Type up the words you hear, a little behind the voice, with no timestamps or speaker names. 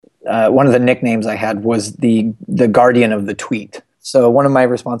one of the nicknames I had was the guardian of the tweet. So one of my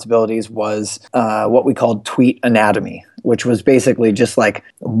responsibilities was what we called tweet anatomy, which was basically just like,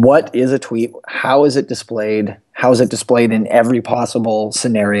 what is a tweet? How is it displayed? How is it displayed in every possible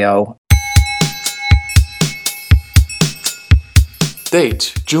scenario?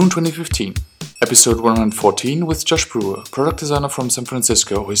 Date, June 2015. Episode 114 with Josh Brewer, product designer from San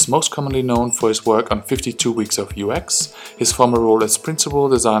Francisco, who is most commonly known for his work on 52 Weeks of UX, his former role as principal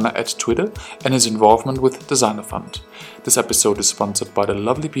designer at Twitter, and his involvement with Designer Fund. This episode is sponsored by the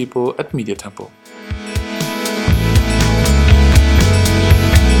lovely people at Media Temple.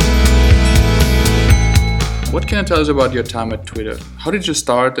 What can you tell us about your time at Twitter? How did you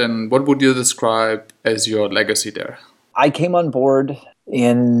start, and what would you describe as your legacy there? I came on board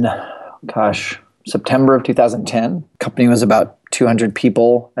in, September of 2010. The company was about 200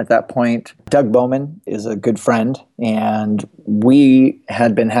 people at that point. Doug Bowman is a good friend, and we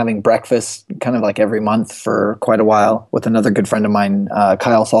had been having breakfast kind of like every month for quite a while with another good friend of mine,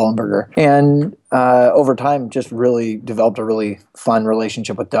 Kyle Sollenberger. And over time, just really developed a really fun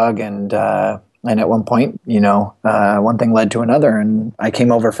relationship with Doug. And at one point, one thing led to another, and I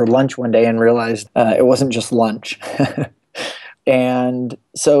came over for lunch one day and realized it wasn't just lunch. And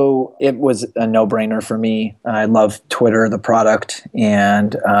so it was a no-brainer for me. I love Twitter, the product,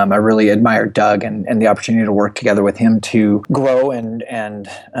 and I really admired Doug, and the opportunity to work together with him to grow and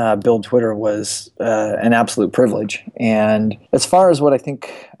build Twitter was an absolute privilege. And as far as what I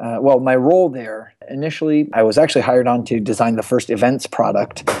think, my role there, initially, I was actually hired on to design the first events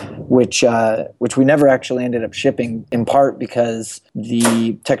product, which we never actually ended up shipping, in part because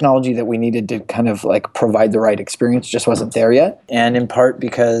the technology that we needed to kind of like provide the right experience just wasn't there yet, and in part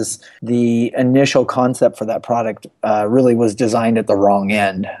because the initial concept for that product really was designed at the wrong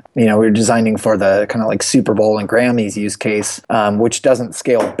end. We were designing for the kind of like Super Bowl and Grammys use case, which doesn't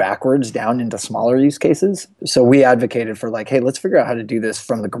scale backwards down into smaller use cases. So we advocated for like, hey, let's figure out how to do this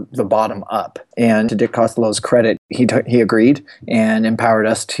from the bottom up. And to Dick Costolo's credit, he agreed and empowered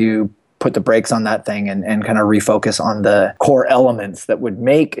us to put the brakes on that thing and kind of refocus on the core elements that would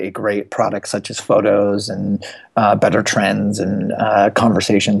make a great product, such as photos and better trends and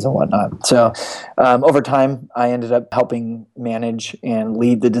conversations and whatnot. So over time, I ended up helping manage and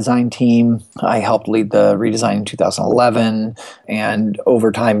lead the design team. I helped lead the redesign in 2011, and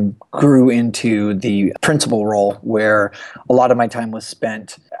over time grew into the principal role, where a lot of my time was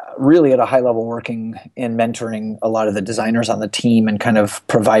spent really at a high level working and mentoring a lot of the designers on the team and kind of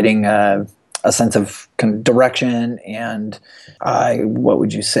providing a sense of kind of direction and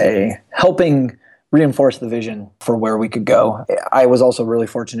helping reinforce the vision for where we could go. I was also really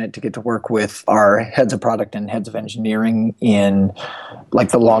fortunate to get to work with our heads of product and heads of engineering in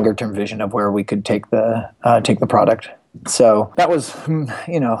like the longer term vision of where we could take the product. So that was,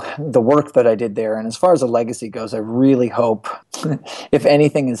 the work that I did there. And as far as the legacy goes, I really hope, if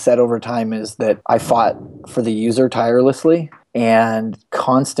anything is said over time, is that I fought for the user tirelessly and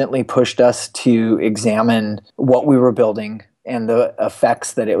constantly pushed us to examine what we were building and the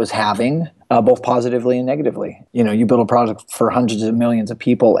effects that it was having, both positively and negatively. You build a product for hundreds of millions of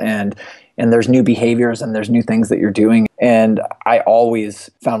people, and there's new behaviors and there's new things that you're doing. And I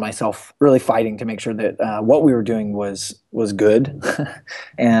always found myself really fighting to make sure that what we were doing was good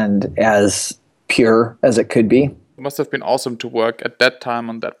and as pure as it could be. It must have been awesome to work at that time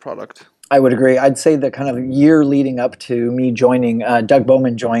on that product. I would agree. I'd say the kind of year leading up to me joining, Doug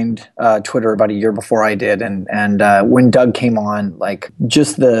Bowman joined Twitter about a year before I did, and when Doug came on, like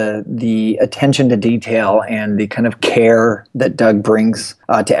just the attention to detail and the kind of care that Doug brings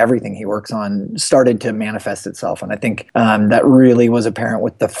to everything he works on started to manifest itself, and I think that really was apparent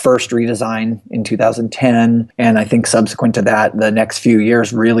with the first redesign in 2010, and I think subsequent to that, the next few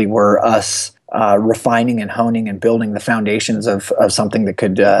years really were us refining and honing and building the foundations of something that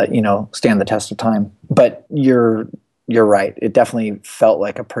could, stand the test of time. But you're right. It definitely felt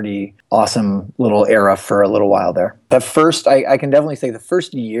like a pretty awesome little era for a little while there. I can definitely say the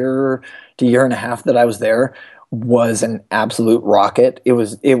first year to year and a half that I was there was an absolute rocket. It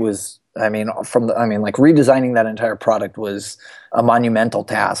was redesigning that entire product was a monumental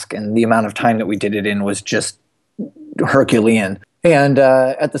task, and the amount of time that we did it in was just Herculean. And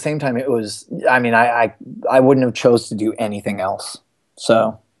at the same time, it was, I wouldn't have chose to do anything else.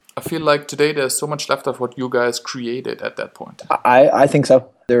 So I feel like today there's so much left of what you guys created at that point. I think so.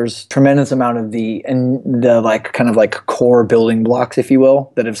 There's tremendous amount of the core building blocks, if you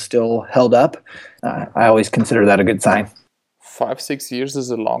will, that have still held up. I always consider that a good sign. 5-6 years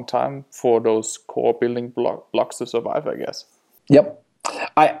is a long time for those core building blocks to survive, I guess. Yep.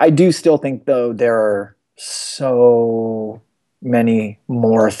 I do still think, though, there are so many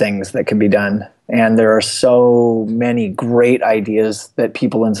more things that could be done. And there are so many great ideas that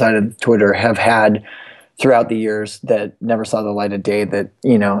people inside of Twitter have had throughout the years that never saw the light of day that,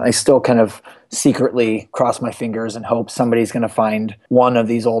 I still kind of secretly cross my fingers and hope somebody's going to find one of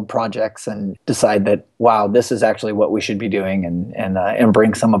these old projects and decide that, wow, this is actually what we should be doing and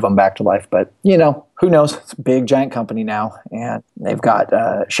bring some of them back to life. But, who knows? It's a big, giant company now, and they've got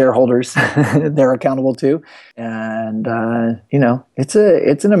shareholders they're accountable to. And, it's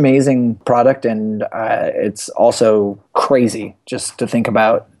an amazing product, and it's also crazy just to think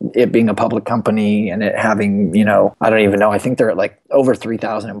about it being a public company and it having, I don't even know, I think they're at like over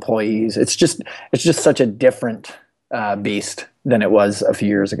 3,000 employees. It's just such a different beast than it was a few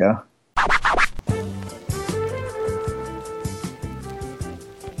years ago.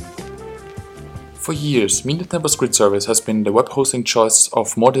 For years, Media Temple's grid service has been the web hosting choice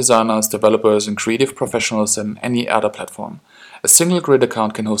of more designers, developers, and creative professionals than any other platform. A single grid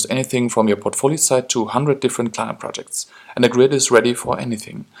account can host anything from your portfolio site to 100 different client projects, and the grid is ready for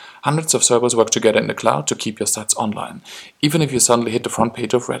anything. Hundreds of servers work together in the cloud to keep your sites online, even if you suddenly hit the front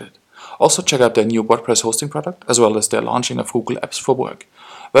page of Reddit. Also check out their new WordPress hosting product, as well as their launching of Google Apps for Work.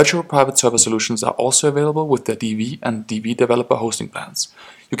 Virtual private server solutions are also available with their DV and DV developer hosting plans.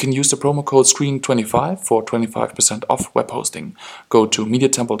 You can use the promo code SCREEN25 for 25% off web hosting. Go to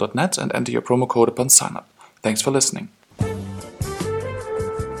MediaTemple.net and enter your promo code upon sign-up. Thanks for listening.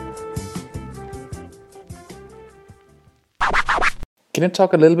 Can you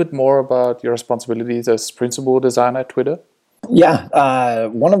talk a little bit more about your responsibilities as principal designer at Twitter? Yeah,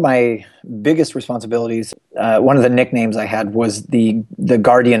 one of my biggest responsibilities, one of the nicknames I had was the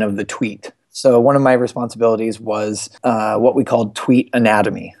guardian of the tweet. So one of my responsibilities was what we called tweet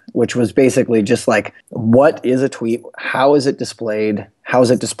anatomy, which was basically just like, what is a tweet? How is it displayed? How is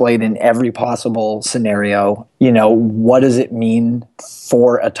it displayed in every possible scenario? What does it mean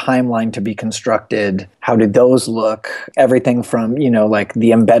for a timeline to be constructed? How do those look? Everything from, like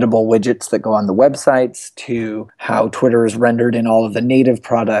the embeddable widgets that go on the websites to how Twitter is rendered in all of the native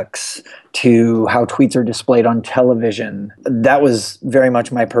products to how tweets are displayed on television. That was very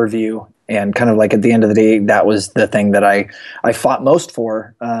much my purview. And kind of like at the end of the day, that was the thing that I fought most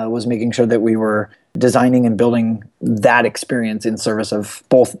for, was making sure that we were designing and building that experience in service of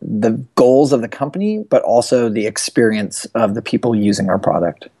both the goals of the company, but also the experience of the people using our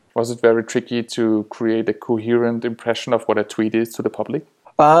product. Was it very tricky to create a coherent impression of what a tweet is to the public?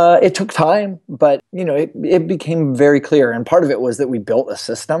 It took time, but it became very clear. And part of it was that we built a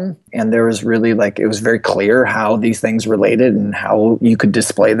system, and there was really it was very clear how these things related and how you could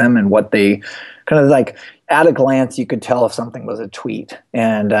display them and what they kind of at a glance, you could tell if something was a tweet.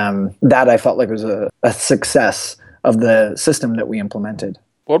 And that I felt like was a success of the system that we implemented.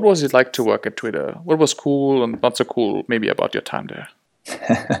 What was it like to work at Twitter? What was cool and not so cool maybe about your time there?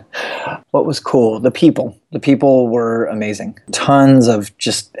 What was cool? The people. The people were amazing. Tons of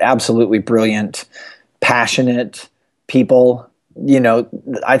just absolutely brilliant, passionate people.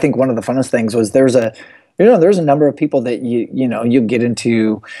 I think one of the funnest things was there's a number of people that you get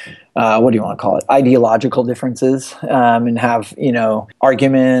into, what do you want to call it? Ideological differences, and have,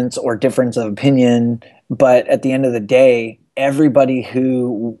 arguments or difference of opinion. But at the end of the day, everybody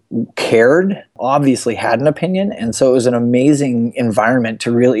who cared obviously had an opinion. And so it was an amazing environment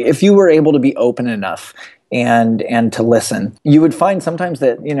to really, if you were able to be open enough and to listen, you would find sometimes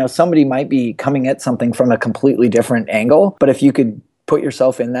that, somebody might be coming at something from a completely different angle. But if you could put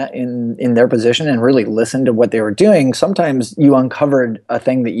yourself in their position and really listen to what they were doing, sometimes you uncovered a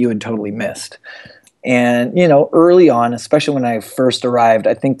thing that you had totally missed. And, early on, especially when I first arrived,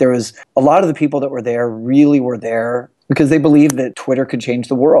 I think there was a lot of the people that were there because they believed that Twitter could change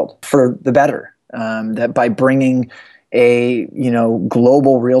the world for the better. That by bringing a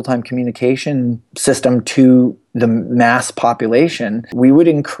global real-time communication system to the mass population, we would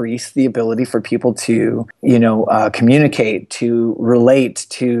increase the ability for people to communicate, to relate,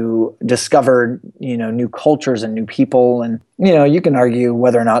 to discover new cultures and new people. And you can argue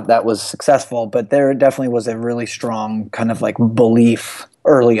whether or not that was successful, but there definitely was a really strong kind of belief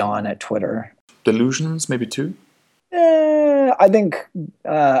early on at Twitter. Delusions maybe too? I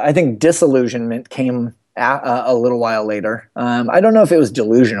think disillusionment came a little while later. I don't know if it was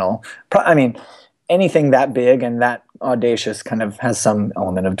delusional. Anything that big and that audacious kind of has some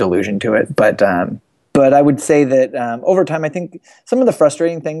element of delusion to it. But I would say that over time, I think some of the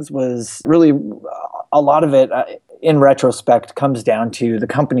frustrating things was really a lot of it, in retrospect, comes down to the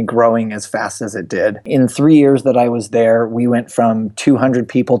company growing as fast as it did. In 3 years that I was there, we went from 200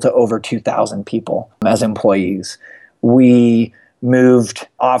 people to over 2,000 people as employees. We moved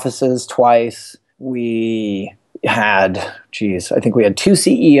offices twice. We I think we had 2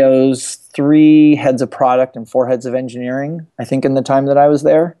 CEOs, 3 heads of product, and 4 heads of engineering, I think, in the time that I was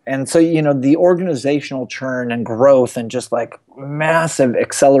there. And so, the organizational churn and growth and just like massive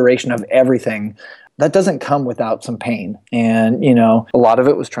acceleration of everything, that doesn't come without some pain. And, a lot of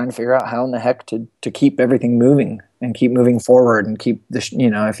it was trying to figure out how in the heck to keep everything moving and keep moving forward and keep the,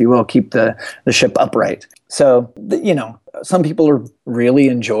 if you will, keep the ship upright. So, some people really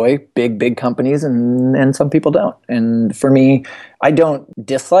enjoy big companies and some people don't. And for me, I don't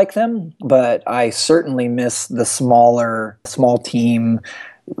dislike them, but I certainly miss the small team,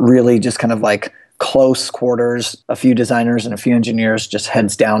 really just kind of like close quarters, a few designers and a few engineers just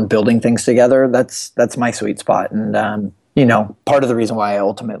heads down building things together. That's my sweet spot. And, part of the reason why I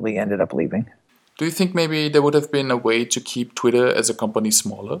ultimately ended up leaving. Do you think maybe there would have been a way to keep Twitter as a company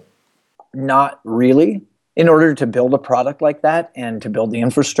smaller? Not really. In order to build a product like that and to build the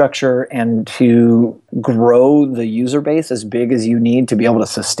infrastructure and to grow the user base as big as you need to be able to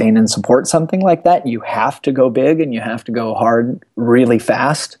sustain and support something like that, you have to go big and you have to go hard really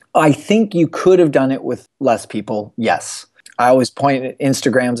fast. I think you could have done it with less people, yes. I always point at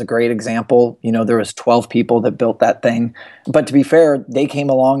Instagram's a great example. There was 12 people that built that thing. But to be fair, they came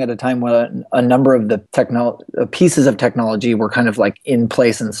along at a time when a number of the pieces of technology were kind of like in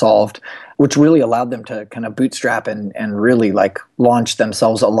place and solved, which really allowed them to kind of bootstrap and really like launch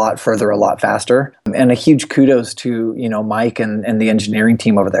themselves a lot further, a lot faster. And a huge kudos to, Mike and the engineering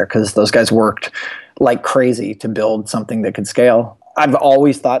team over there, because those guys worked like crazy to build something that could scale. I've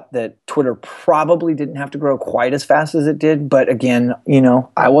always thought that Twitter probably didn't have to grow quite as fast as it did. But again,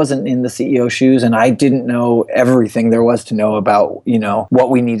 I wasn't in the CEO shoes and I didn't know everything there was to know about, what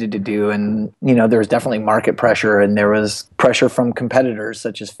we needed to do. And, there was definitely market pressure and there was pressure from competitors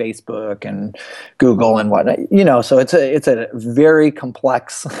such as Facebook and Google and whatnot, so it's a very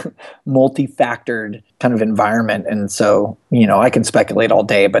complex, multi-factored kind of environment. And so, I can speculate all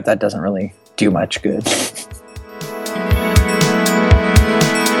day, but that doesn't really do much good.